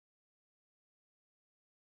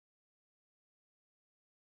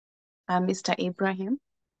Mr. Ibrahim,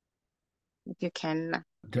 if you can.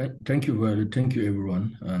 Thank you, thank you,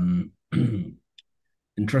 everyone. And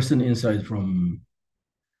interesting insight from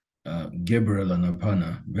Gabriel and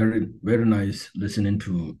Apana. Very, very nice listening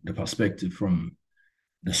to the perspective from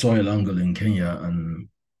the soil angle in Kenya and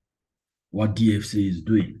what DFC is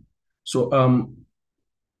doing. So,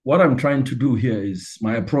 what I'm trying to do here is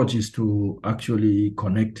my approach is to actually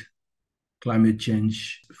connect climate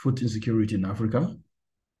change, food insecurity in Africa,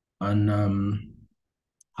 and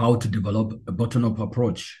how to develop a bottom-up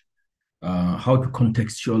approach, how to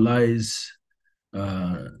contextualize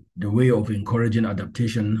uh, the way of encouraging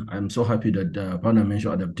adaptation. I'm so happy that Pana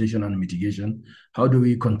mentioned adaptation and mitigation. How do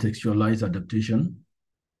we contextualize adaptation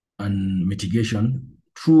and mitigation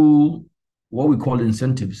through what we call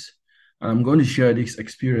incentives? I'm going to share this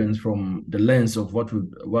experience from the lens of what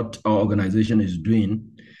our organization is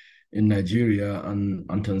doing in Nigeria and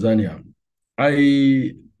Tanzania.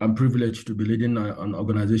 I am privileged to be leading an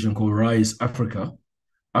organization called Rise Africa,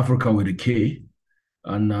 Africa with a K,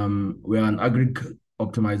 and we're an agri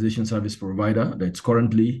optimization service provider that's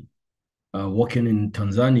currently working in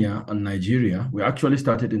Tanzania and Nigeria. We actually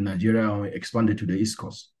started in Nigeria and we expanded to the East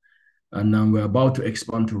Coast. And we're about to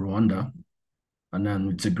expand to Rwanda. And then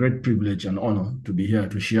it's a great privilege and honor to be here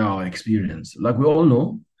to share our experience. Like we all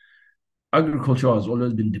know, agriculture has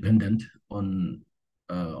always been dependent on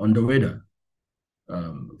the weather.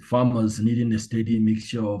 Farmers needing a steady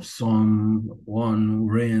mixture of sun,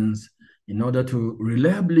 rains, in order to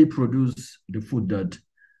reliably produce the food that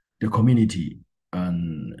the community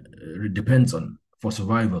and depends on for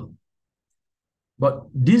survival. But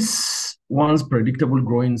this once predictable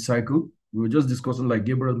growing cycle, we were just discussing, like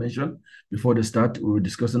Gabriel mentioned before the start, we were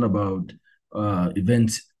discussing about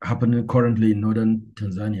events happening currently in northern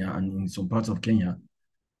Tanzania and in some parts of Kenya.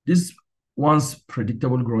 These once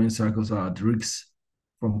predictable growing cycles are at risk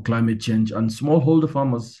from climate change, and smallholder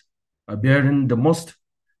farmers are bearing the most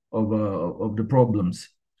of the problems.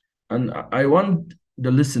 And I want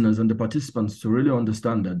the listeners and the participants to really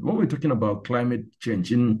understand that when we're talking about climate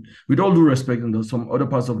change, with all due respect, in some other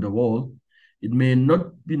parts of the world, it may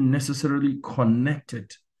not be necessarily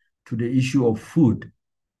connected to the issue of food.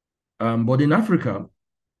 But in Africa,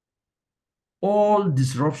 all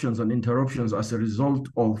disruptions and interruptions as a result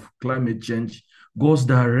of climate change goes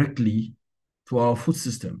directly to our food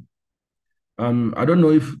system. I don't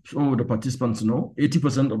know if some of the participants know,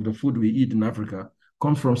 80% of the food we eat in Africa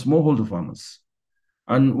comes from smallholder farmers.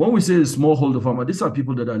 And when we say smallholder farmer, these are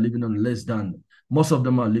people that are living on less than, most of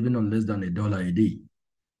them are living on less than $1 a day.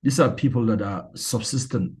 These are people that are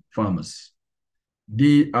subsistent farmers.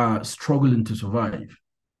 They are struggling to survive.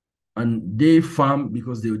 And they farm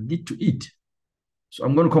because they need to eat. So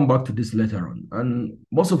I'm going to come back to this later on. And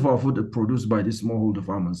most of our food is produced by these smallholder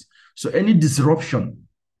farmers. So any disruption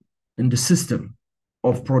in the system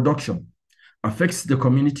of production affects the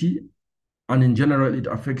community, and in general, it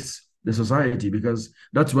affects the society because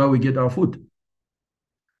that's where we get our food.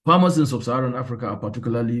 Farmers in sub-Saharan Africa are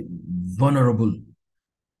particularly vulnerable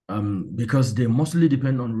because they mostly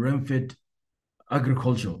depend on rain-fed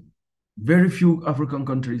agriculture. Very few African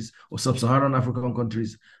countries or sub-Saharan African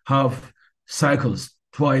countries have cycles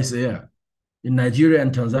twice a year. In Nigeria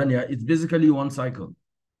and Tanzania, it's basically one cycle.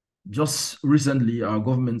 Just recently, our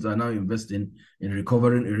governments are now investing in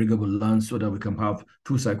recovering irrigable land so that we can have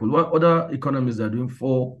two cycles. What other economies are doing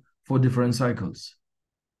four different cycles?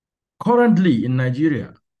 Currently in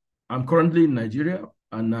Nigeria, I'm currently in Nigeria,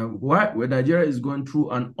 and where Nigeria is going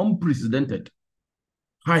through an unprecedented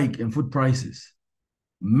hike in food prices,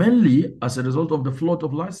 mainly as a result of the flood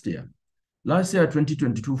of last year. Last year,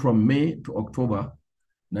 2022, from May to October,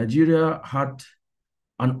 Nigeria had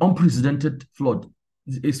an unprecedented flood.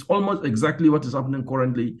 It's almost exactly what is happening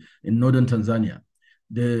currently in northern Tanzania.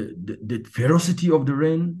 The ferocity of the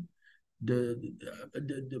rain,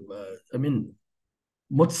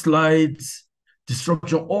 mudslides,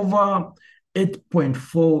 destruction. Over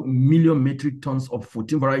 8.4 million metric tons of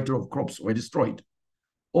 14 varieties of crops were destroyed.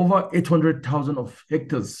 Over 800,000 of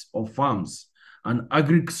hectares of farms and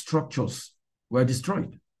agri structures were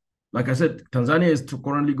destroyed. Like I said, Tanzania is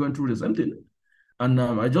currently going through the same thing. And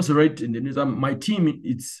I just read in the news, my team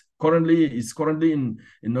is currently in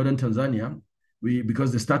northern Tanzania.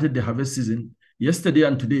 Because they started the harvest season yesterday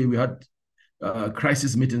and today, we had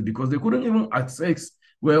crisis meetings because they couldn't even access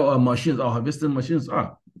where our harvesting machines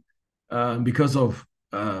are because of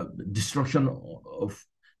destruction of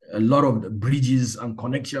a lot of bridges and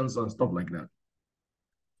connections and stuff like that.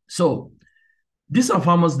 So these are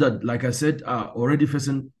farmers that, like I said, are already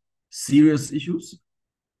facing serious issues.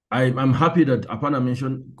 I'm happy that Apana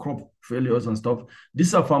mentioned crop failures and stuff.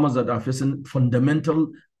 These are farmers that are facing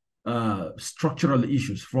fundamental structural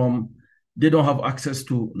issues, from they don't have access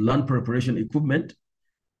to land preparation equipment,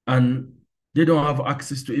 and they don't have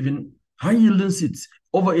access to even high yielding seeds.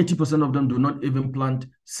 Over 80% of them do not even plant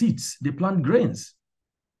seeds, they plant grains.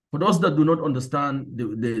 For those that do not understand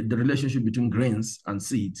the relationship between grains and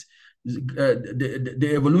seeds,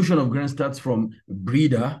 the evolution of grain starts from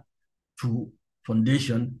breeder to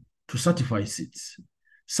foundation to certified seeds.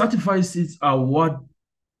 Certified seeds are what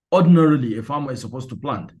ordinarily a farmer is supposed to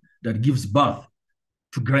plant that gives birth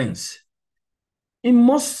to grains. In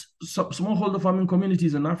most smallholder farming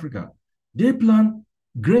communities in Africa, they plant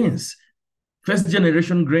grains. First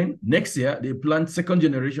generation grain, next year they plant second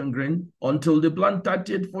generation grain until they plant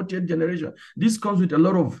 30th, 40th generation. This comes with a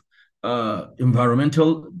lot of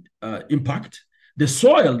environmental impact. The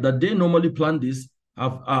soil that they normally plant this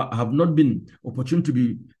have not been opportune to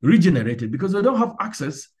be regenerated because they don't have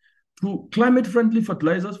access to climate-friendly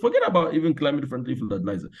fertilizers. Forget about even climate-friendly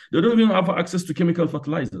fertilizers. They don't even have access to chemical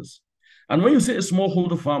fertilizers. And when you say a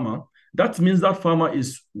smallholder farmer, that means that farmer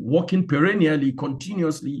is working perennially,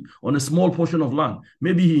 continuously on a small portion of land.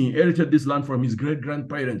 Maybe he inherited this land from his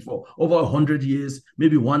great-grandparents for over 100 years,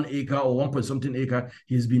 maybe 1 acre or 1 point something acre.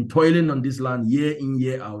 He's been toiling on this land year in,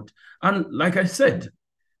 year out. And like I said,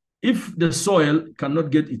 if the soil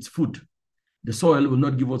cannot get its food, the soil will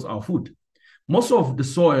not give us our food. Most of the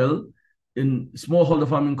soil in smallholder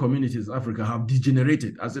farming communities in Africa have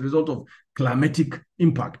degenerated as a result of climatic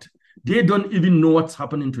impact. They don't even know what's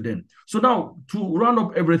happening to them. So now, to round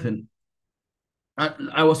up everything,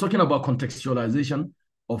 I was talking about contextualization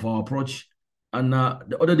of our approach. And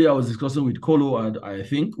the other day I was discussing with Kolo, and I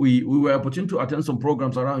think we were opportune to attend some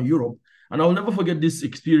programs around Europe. And I'll never forget this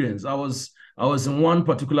experience. I was in one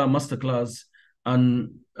particular masterclass,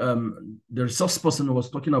 and the resource person was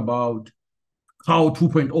talking about Cow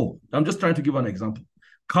 2.0. I'm just trying to give an example.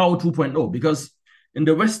 Cow 2.0, because in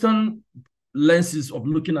the Western lenses of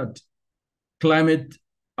looking at climate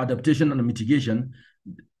adaptation and mitigation,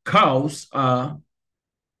 cows are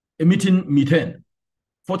emitting methane.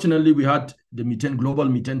 Fortunately, we had the global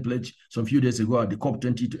methane pledge some few days ago at the COP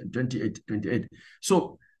 28.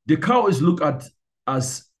 So the cow is looked at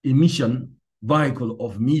as emission vehicle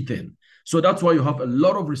of methane. So that's why you have a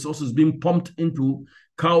lot of resources being pumped into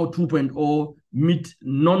Cow 2.0,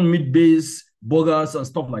 non-meat based burgers and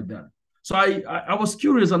stuff like that. So I was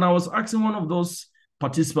curious, and I was asking one of those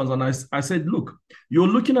participants, and I said, look, you're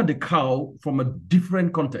looking at the cow from a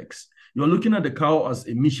different context. You're looking at the cow as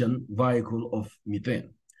emission vehicle of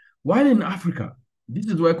methane. While in Africa, this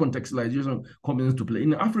is where contextualization comes into play.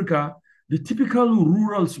 In Africa, the typical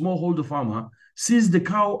rural smallholder farmer sees the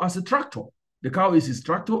cow as a tractor. The cow is his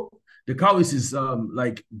tractor. The cow is his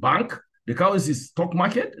like bank. The cow is his stock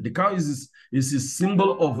market. The cow is his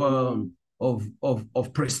symbol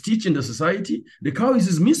of prestige in the society. The cow is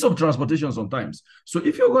his means of transportation sometimes. So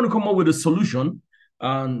if you're going to come up with a solution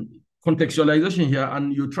and contextualization here,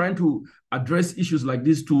 and you're trying to address issues like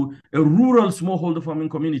this to a rural smallholder farming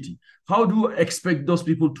community, how do you expect those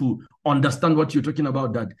people to understand what you're talking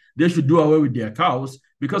about, that they should do away with their cows?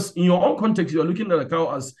 Because in your own context, you're looking at a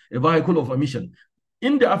cow as a vehicle of emission.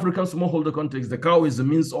 In the African smallholder context, the cow is the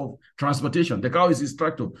means of transportation. The cow is his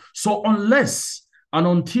tractor. So unless and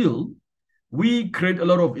until we create a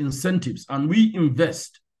lot of incentives and we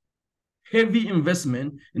invest heavy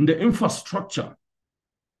investment in the infrastructure,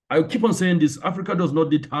 I keep on saying this, Africa does not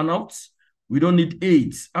need handouts. We don't need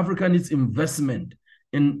aids. Africa needs investment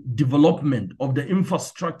in development of the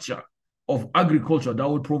infrastructure of agriculture that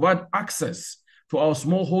will provide access to our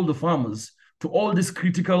smallholder farmers to all these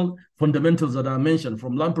critical fundamentals that I mentioned,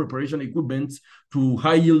 from land preparation equipment to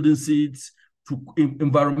high-yielding seeds, to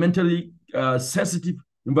environmentally sensitive,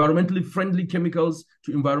 environmentally friendly chemicals,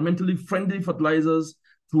 to environmentally friendly fertilizers,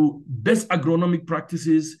 to best agronomic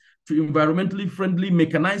practices, to environmentally friendly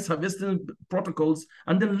mechanized harvesting protocols,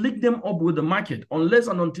 and then link them up with the market, unless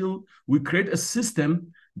and until we create a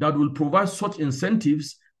system that will provide such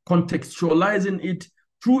incentives, contextualizing it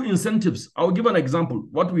through incentives. I'll give an example.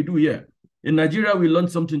 What we do here. In Nigeria, we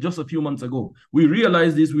learned something just a few months ago. We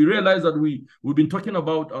realized this. We realized that we've been talking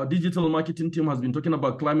about, our digital marketing team has been talking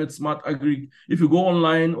about climate smart agri. If you go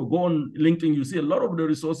online or go on LinkedIn, you see a lot of the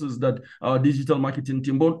resources that our digital marketing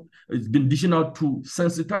team has been dishing out to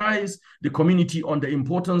sensitize the community on the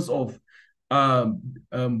importance of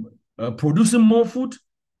producing more food,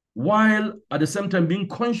 while at the same time being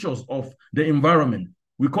conscious of the environment.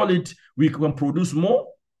 We call it, we can produce more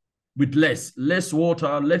with less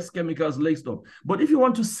water, less chemicals, less stuff. But if you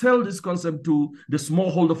want to sell this concept to the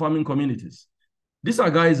smallholder farming communities, these are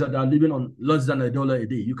guys that are living on less than $1 a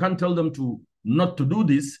day. You can't tell them not to do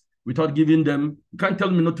this without giving them, you can't tell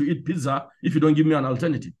me not to eat pizza if you don't give me an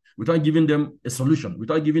alternative. without giving them a solution,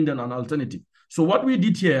 without giving them an alternative. So what we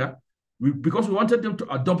did here, because we wanted them to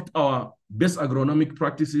adopt our best agronomic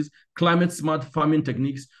practices, climate smart farming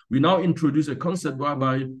techniques, we now introduce a concept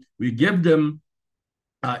whereby we gave them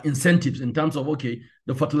incentives in terms of, okay,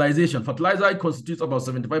 the fertilizer constitutes about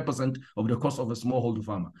 75% of the cost of a smallholder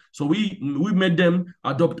farmer. So we made them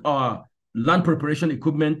adopt our land preparation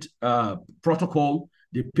equipment protocol.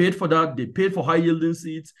 They paid for that. They paid for high yielding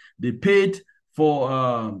seeds. They paid for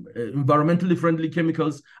environmentally friendly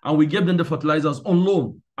chemicals, and we gave them the fertilizers on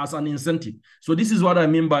loan as an incentive. So this is what I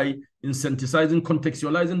mean by incentivizing,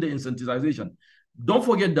 contextualizing the incentivization. Don't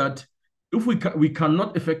forget that if we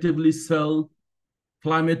cannot effectively sell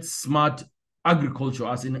climate smart agriculture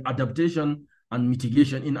as in adaptation and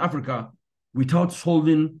mitigation in Africa without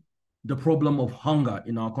solving the problem of hunger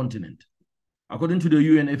in our continent. According to the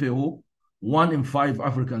UNFAO, 1 in 5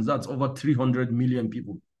 Africans, that's over 300 million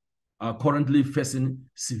people, are currently facing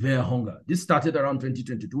severe hunger. This started around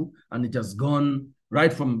 2022, and it has gone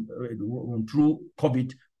right from through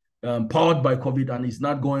COVID, powered by COVID, and it's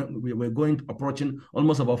not going. We're approaching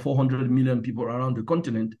almost about 400 million people around the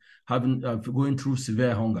continent going through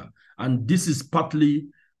severe hunger, and this is partly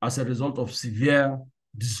as a result of severe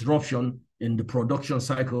disruption in the production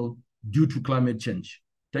cycle due to climate change.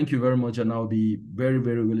 Thank you very much, and I'll be very,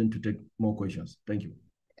 very willing to take more questions. Thank you.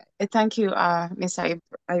 Thank you, Mr.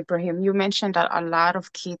 Ibrahim. You mentioned that a lot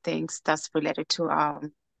of key things that's related to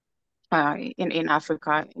in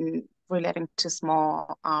Africa in relating to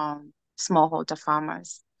smallholder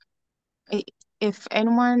farmers. If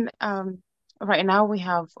anyone, right now we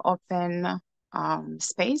have open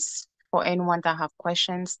space for anyone that have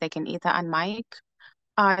questions. They can either unmic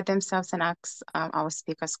themselves and ask our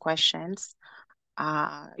speakers questions.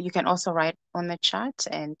 You can also write on the chat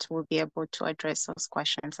and we'll be able to address those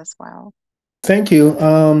questions as well. Thank you.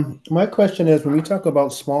 My question is, when we talk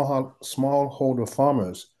about smallholder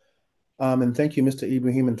farmers, and thank you, Mr.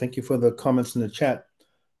 Ibrahim, and thank you for the comments in the chat,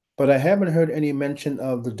 but I haven't heard any mention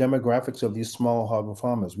of the demographics of these smallholder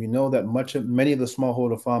farmers. We know that many of the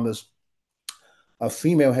smallholder farmers are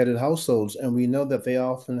female-headed households, and we know that they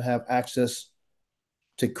often have access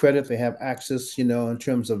to credit. They have access, in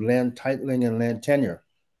terms of land titling and land tenure.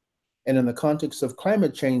 And in the context of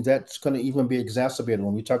climate change, that's going to even be exacerbated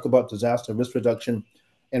when we talk about disaster risk reduction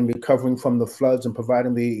and recovering from the floods and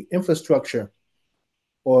providing the infrastructure,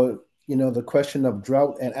 or, the question of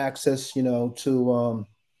drought and access, to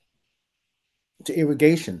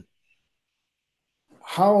irrigation.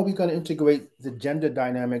 How are we going to integrate the gender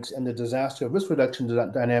dynamics and the disaster risk reduction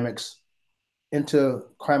dynamics into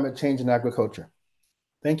climate change and agriculture?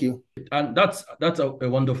 Thank you. And that's a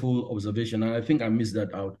wonderful observation, and I think I missed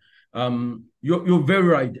that out. You're very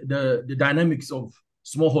right. The dynamics of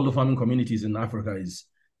smallholder farming communities in Africa is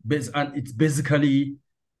it's basically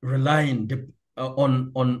relying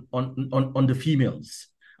on the females.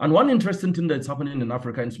 And one interesting thing that's happening in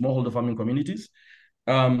Africa in smallholder farming communities,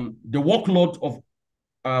 the workload of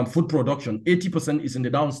food production, 80% is in the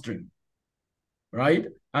downstream, right?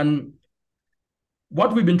 And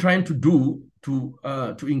what we've been trying to do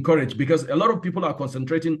to encourage, because a lot of people are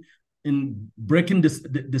concentrating in breaking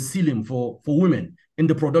the ceiling for women in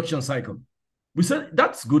the production cycle. We said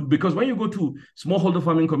that's good, because when you go to smallholder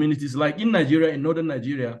farming communities like in Nigeria, in northern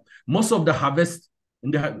Nigeria, most of the harvest,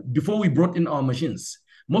 before we brought in our machines,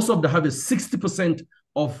 most of the harvest, 60%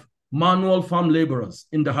 of manual farm laborers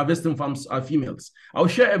in the harvesting farms are females. I'll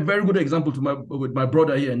share a very good example with my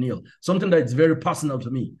brother here, Neil, something that's very personal to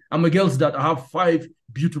me. I'm a girl's dad. I have 5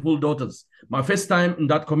 beautiful daughters. My first time in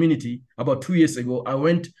that community, about 2 years ago, I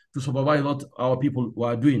went to supervise what our people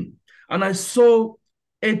were doing. And I saw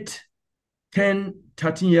 8, 10,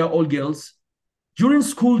 13-year-old girls during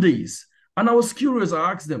school days. And I was curious.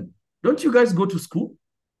 I asked them, don't you guys go to school?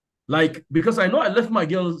 Because I know I left my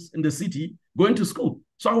girls in the city going to school.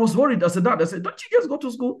 So I was worried. I said, Dad, don't you guys go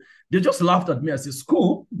to school? They just laughed at me. I said,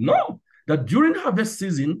 school? No. That during harvest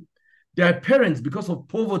season, their parents, because of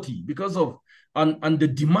poverty, because of and the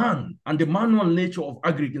demand and the manual nature of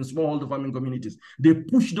agri in smallholder farming communities, they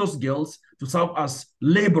push those girls to serve as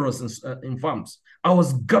laborers in farms. I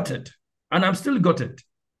was gutted, and I'm still gutted.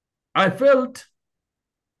 I felt,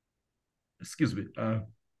 excuse me,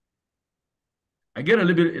 I get a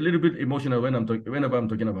little bit emotional whenever I'm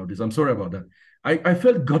talking about this. I'm sorry about that. I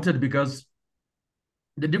felt gutted because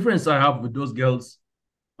the difference I have with those girls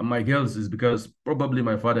and my girls is because probably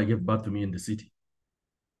my father gave birth to me in the city.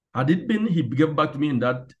 Had it been he gave back to me in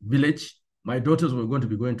that village, my daughters were going to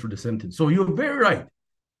be going through the same thing. So you're very right.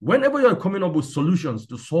 Whenever you're coming up with solutions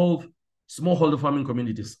to solve smallholder farming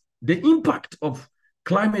communities, the impact of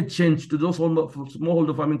climate change to those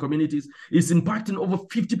smallholder farming communities is impacting over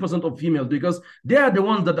 50% of females because they are the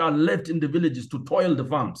ones that are left in the villages to toil the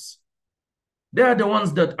farms. They are the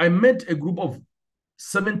ones that I met a group of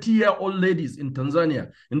 70-year-old ladies in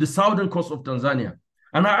Tanzania, in the southern coast of Tanzania.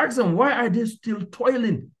 And I asked them, why are they still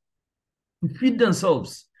toiling to feed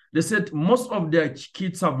themselves? They said most of their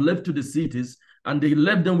kids have left to the cities and they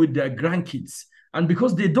left them with their grandkids. And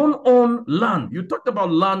because they don't own land, you talked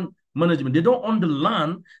about land management, they don't own the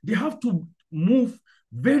land, they have to move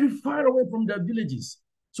very far away from their villages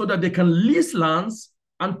so that they can lease lands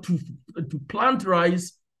and to plant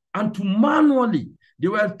rice and to manually. They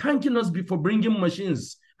were thanking us for bringing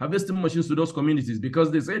machines, harvesting machines to those communities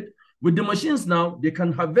because they said with the machines now, they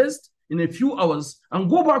can harvest in a few hours and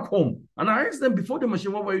go back home. And I asked them before the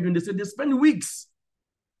machine, what were you doing? They said they spend weeks.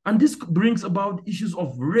 And this brings about issues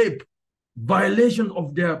of rape, violation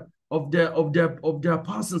of their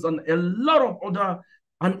persons, and a lot of other,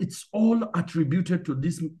 and it's all attributed to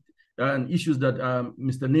these issues that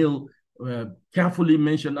Mr. Neil carefully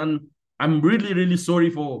mentioned. And I'm really, really sorry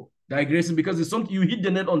for digressing because it's something you hit the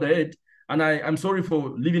net on the head, and I'm sorry for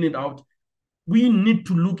leaving it out. We need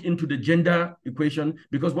to look into the gender equation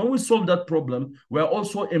because when we solve that problem, we're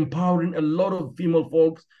also empowering a lot of female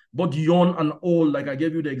folks, both young and old, like I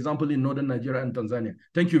gave you the example in northern Nigeria and Tanzania.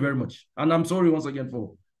 Thank you very much. And I'm sorry once again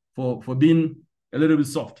for being a little bit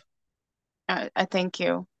soft. I thank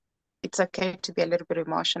you. It's okay to be a little bit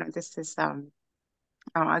emotional. This is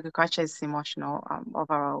agriculture is emotional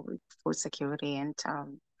overall with food security and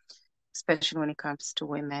especially when it comes to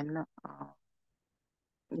women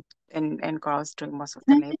and girls doing most of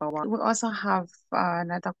the labor work. We also have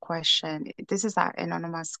another question. This is an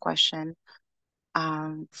anonymous question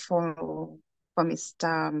for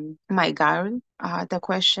Mr. Maigari. The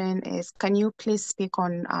question is, can you please speak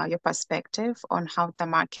on your perspective on how the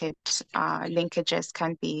market linkages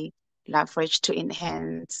can be leveraged to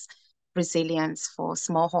enhance resilience for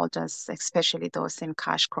smallholders, especially those in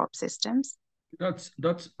cash crop systems? That's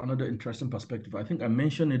another interesting perspective. I think I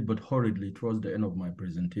mentioned it, but hurriedly towards the end of my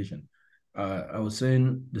presentation. I was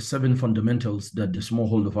saying the 7 fundamentals that the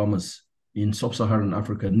smallholder farmers in sub-Saharan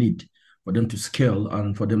Africa need for them to scale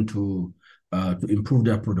and for them to improve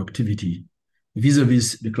their productivity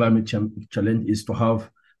vis-a-vis the climate challenge is to have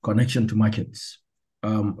connection to markets.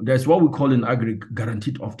 There's what we call in agri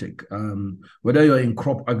guaranteed offtake. Whether you're in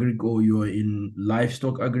crop agri or you're in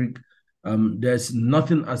livestock agri, there's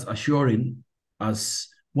nothing as assuring as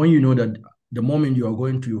when you know that the moment you are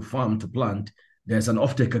going to your farm to plant, there's an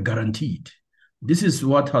off-taker guaranteed. This is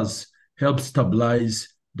what has helped stabilize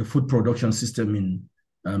the food production system in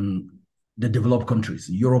the developed countries,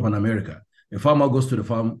 Europe and America. A farmer goes to the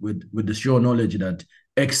farm with the sure knowledge that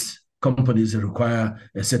X companies require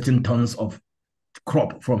a certain tons of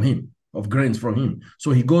crop from him, of grains from him. So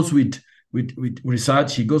he goes with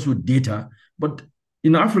research, he goes with data, but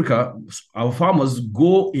in Africa, our farmers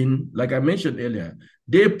go in, like I mentioned earlier,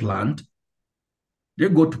 they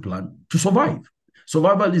go to plant to survive.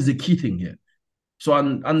 Survival is the key thing here. So,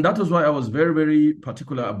 and that is why I was very, very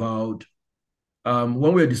particular about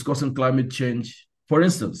when we're discussing climate change. For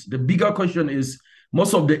instance, the bigger question is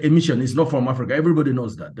most of the emission is not from Africa. Everybody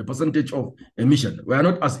knows that. The percentage of emission. We are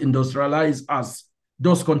not as industrialized as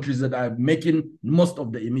those countries that are making most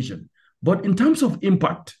of the emission. But in terms of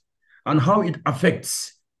impact, and how it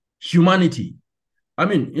affects humanity. I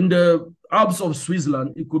mean, in the Alps of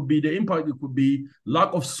Switzerland, it could be the impact, it could be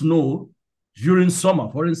lack of snow during summer,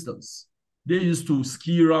 for instance. They used to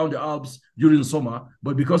ski around the Alps during summer,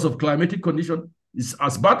 but because of climatic condition, it's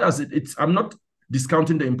as bad as it's. I'm not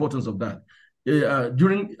discounting the importance of that.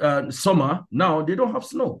 During summer, now they don't have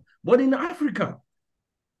snow. But in Africa,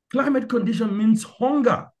 climate condition means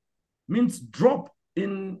hunger, means drop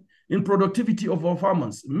in productivity of our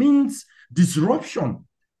farmers, means disruption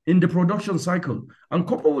in the production cycle, and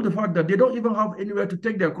coupled with the fact that they don't even have anywhere to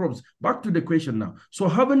take their crops. Back to the question now. So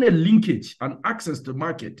having a linkage and access to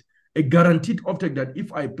market, a guaranteed offtake that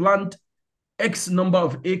if I plant X number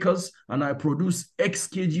of acres and I produce X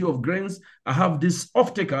kg of grains, I have this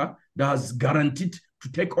offtaker that has guaranteed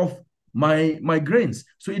to take off my grains.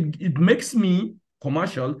 So it makes me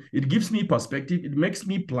commercial, it gives me perspective, it makes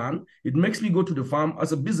me plan, it makes me go to the farm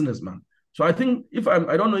as a businessman. So I think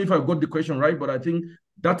I don't know if I've got the question right, but I think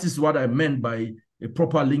that is what I meant by a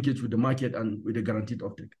proper linkage with the market and with a guaranteed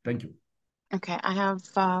offtake. Thank you. Okay, I have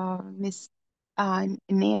Miss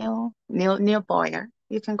Neil Boyer.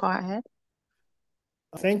 You can go ahead.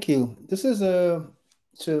 Thank you. This is to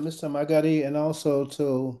Mr. Magari and also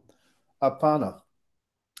to Apana.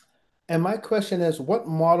 And my question is, what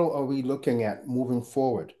model are we looking at moving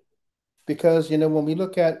forward? Because, when we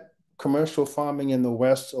look at commercial farming in the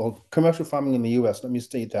West, or commercial farming in the US, let me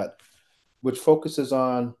state that, which focuses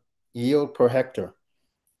on yield per hectare.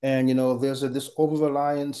 And there's this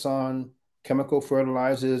over-reliance on chemical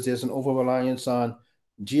fertilizers, there's an over-reliance on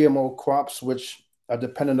GMO crops, which are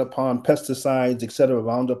dependent upon pesticides, et cetera,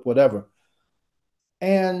 Roundup, whatever.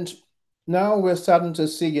 And now we're starting to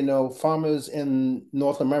see, farmers in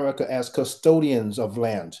North America as custodians of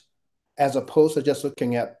land, as opposed to just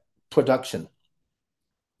looking at production,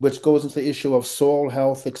 which goes into the issue of soil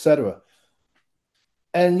health, et cetera.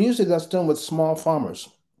 And usually that's done with small farmers.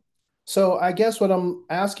 So I guess what I'm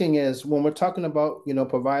asking is, when we're talking about,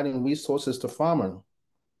 providing resources to farmers,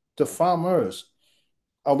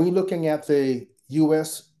 are we looking at the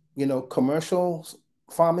U.S., commercial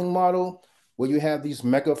farming model, where you have these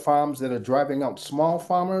mega farms that are driving out small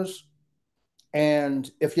farmers? And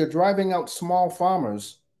if you're driving out small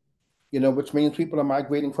farmers, which means people are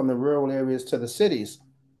migrating from the rural areas to the cities,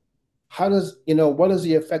 what is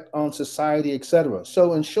the effect on society, et cetera?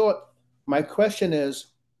 So in short, my question is,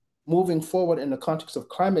 moving forward in the context of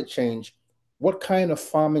climate change, what kind of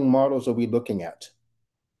farming models are we looking at?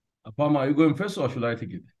 Apama, are you going first or should I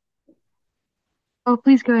take it? Oh,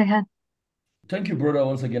 please go ahead. Thank you, brother,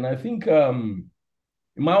 once again. I think in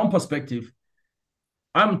my own perspective,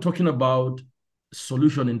 I'm talking about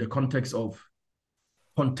solution in the context of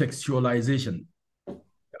contextualization. The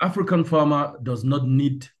African farmer does not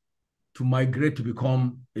need to migrate to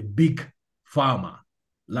become a big farmer,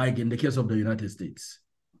 like in the case of the United States.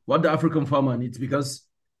 What the African farmer needs, because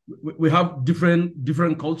we have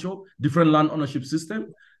different culture, different land ownership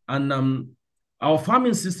system, and our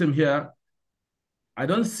farming system here, I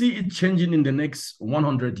don't see it changing in the next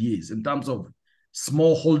 100 years in terms of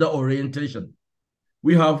smallholder orientation.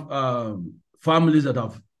 We have families that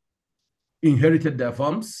have inherited their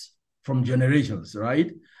farms from generations,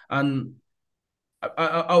 right? And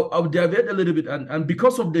I'll deviate a little bit, and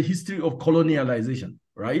because of the history of colonialization,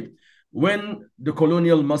 right? When the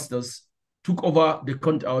colonial masters took over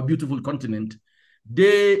our beautiful continent,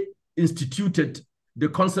 they instituted the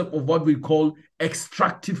concept of what we call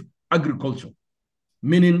extractive agriculture,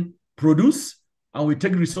 meaning produce, and we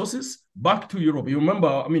take resources back to Europe. You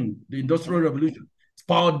remember, the Industrial Revolution is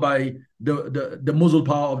powered by the muscle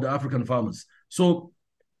power of the African farmers. So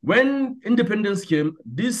when independence came,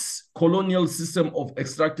 this colonial system of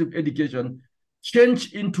extractive education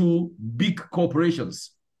changed into big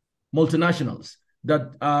corporations, multinationals,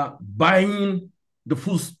 that are buying the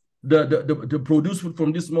produce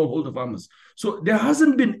from these smallholder farmers. So there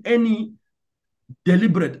hasn't been any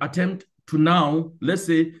deliberate attempt to now, let's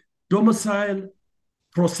say, domicile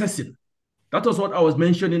processing. That was what I was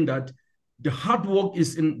mentioning, that the hard work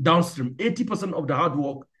is in downstream. 80% of the hard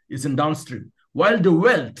work is in downstream, while the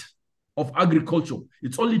wealth of agriculture,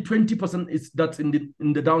 it's only 20% that's in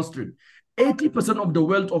the downstream. 80% of the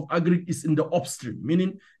wealth of agri is in the upstream,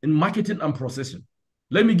 meaning in marketing and processing.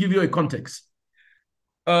 Let me give you a context.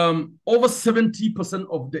 Over 70%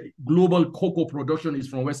 of the global cocoa production is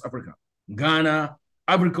from West Africa. Ghana,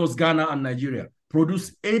 Ivory Coast, Ghana, and Nigeria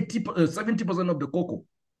produce 70% of the cocoa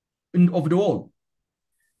of the world.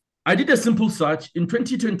 I did a simple search. In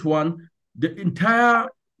 2021, the entire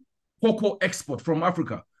cocoa export from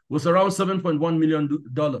Africa was around $7.1 million.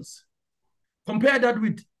 Compare that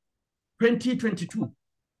with 2022.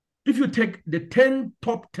 If you take the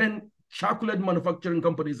top 10 chocolate manufacturing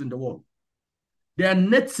companies in the world, their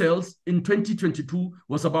net sales in 2022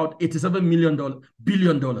 was about $87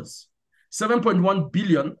 billion. 7.1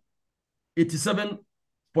 billion,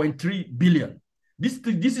 87.3 billion. This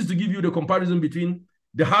is to give you the comparison between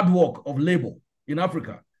the hard work of labor in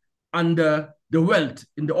Africa and the wealth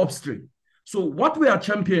in the upstream. So what we are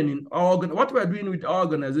championing, what we are doing with our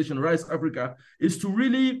organization, Rise Africa, is to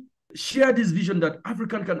really share this vision that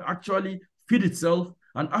Africa can actually feed itself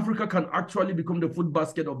and Africa can actually become the food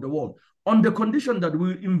basket of the world, on the condition that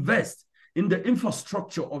we invest in the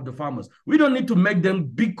infrastructure of the farmers. We don't need to make them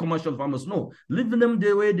big commercial farmers. No, leave them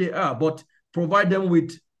the way they are, but provide them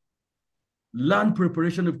with land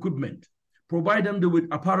preparation equipment, provide them with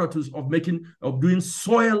apparatus of doing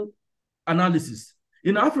soil analysis.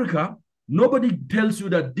 In Africa, nobody tells you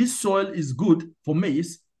that this soil is good for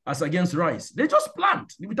maize as against rice. They just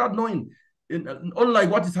plant without knowing. Unlike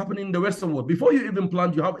what is happening in the Western world, before you even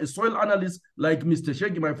plant, you have a soil analyst like Mr.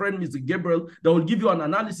 Sheki, my friend, Mr. Gabriel, that will give you an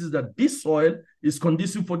analysis that this soil is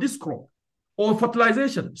conducive for this crop. Or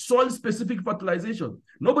fertilization, soil-specific fertilization.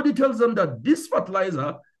 Nobody tells them that this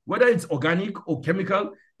fertilizer, whether it's organic or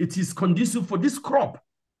chemical, it is conducive for this crop.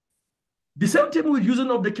 The same thing with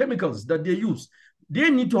using of the chemicals that they use. They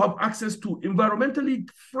need to have access to environmentally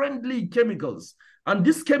friendly chemicals. And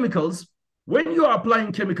these chemicals When you are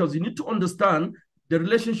applying chemicals, you need to understand the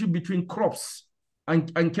relationship between crops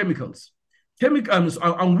and chemicals. Chemicals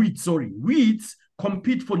and weeds, sorry. Weeds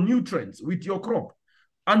compete for nutrients with your crop.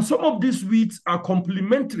 And some of these weeds are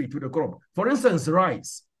complementary to the crop. For instance,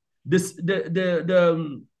 rice. The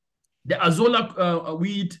azolla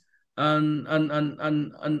weed and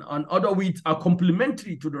other weeds are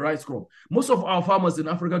complementary to the rice crop. Most of our farmers in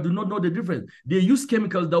Africa do not know the difference. They use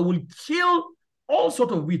chemicals that will kill all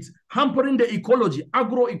sorts of weeds, hampering the ecology,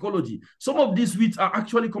 agroecology. Some of these weeds are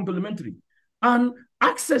actually complementary. And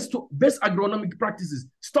access to best agronomic practices,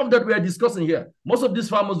 stuff that we are discussing here. Most of these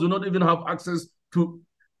farmers do not even have access to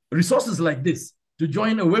resources like this, to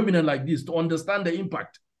join a webinar like this, to understand the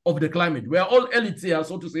impact of the climate. We are all elites here,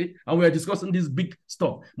 so to say, and we are discussing this big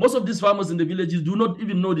stuff. Most of these farmers in the villages do not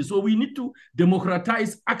even know this. So we need to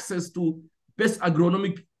democratize access to best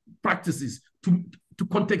agronomic practices, to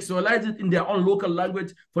contextualize it in their own local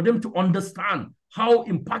language for them to understand how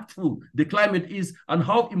impactful the climate is and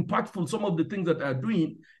how impactful some of the things that are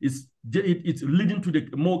doing is it's leading to the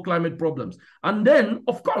more climate problems. And then,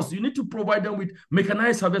 of course, you need to provide them with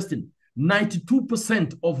mechanized harvesting.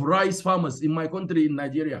 92% of rice farmers in my country, in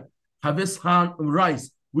Nigeria, harvest rice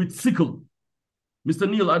with sickle. Mr.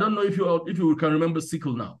 Neil, I don't know if you can remember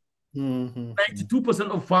sickle now. 92%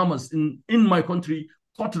 of farmers in my country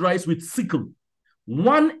cut rice with sickle.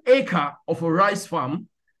 1 acre of a rice farm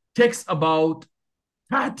takes about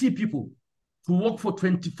 30 people to work for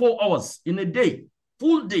 24 hours in a day,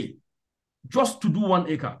 full day, just to do 1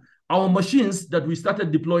 acre. Our machines that we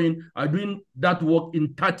started deploying are doing that work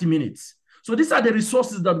in 30 minutes. So these are the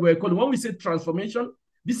resources that we're calling. When we say transformation,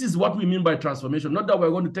 this is what we mean by transformation. Not that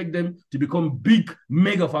we're going to take them to become big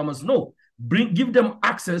mega farmers. No, give them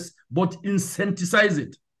access, but incentivize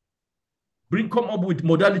it. Come up with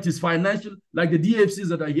modalities, financial, like the DFCs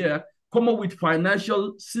that are here, come up with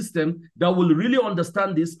financial system that will really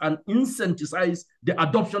understand this and incentivize the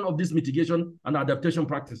adoption of this mitigation and adaptation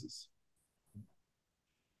practices.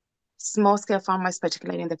 Small-scale farmers,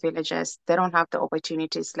 particularly in the villages, they don't have the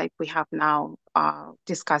opportunities like we have now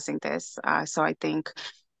discussing this. So I think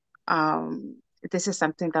this is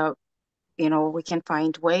something that, we can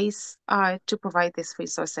find ways to provide these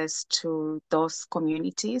resources to those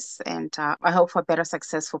communities. And I hope for better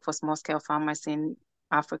success for small-scale farmers in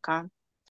Africa.